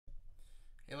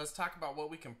let's talk about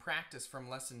what we can practice from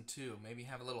lesson 2. Maybe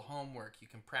have a little homework you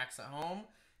can practice at home.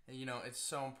 And it's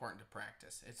so important to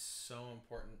practice. It's so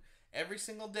important. Every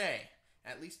single day,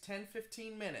 at least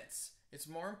 10-15 minutes. It's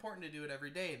more important to do it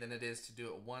every day than it is to do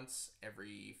it once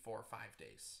every 4 or 5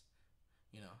 days.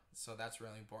 So that's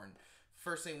really important.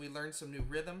 First thing, we learned some new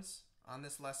rhythms on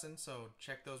this lesson, so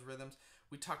check those rhythms.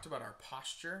 We talked about our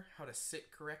posture, how to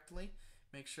sit correctly.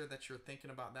 Make sure that you're thinking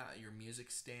about that at your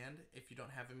music stand. If you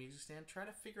don't have a music stand, try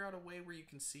to figure out a way where you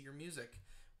can see your music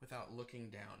without looking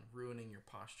down, ruining your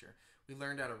posture. We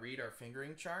learned how to read our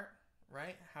fingering chart,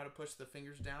 right? How to push the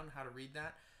fingers down, how to read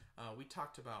that. We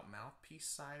talked about mouthpiece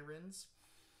sirens.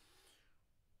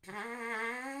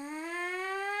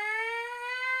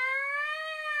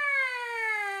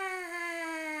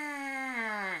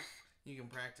 You can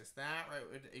practice that, right?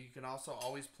 You can also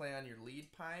always play on your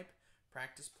lead pipe.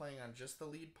 Practice playing on just the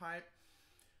lead pipe.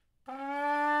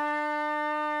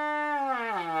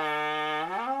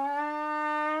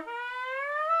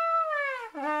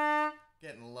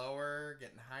 Getting lower,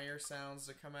 getting higher sounds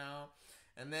to come out.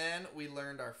 And then we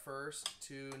learned our first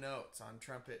 2 notes on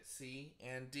trumpet, C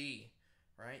and D,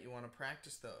 right? You want to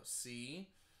practice those. C.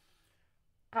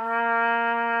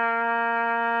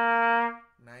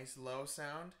 Nice low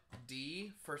sound.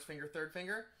 D, first finger, third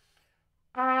finger.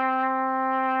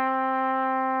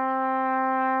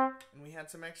 And we had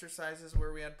some exercises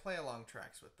where we had play-along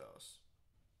tracks with those.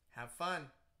 Have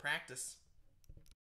fun. Practice.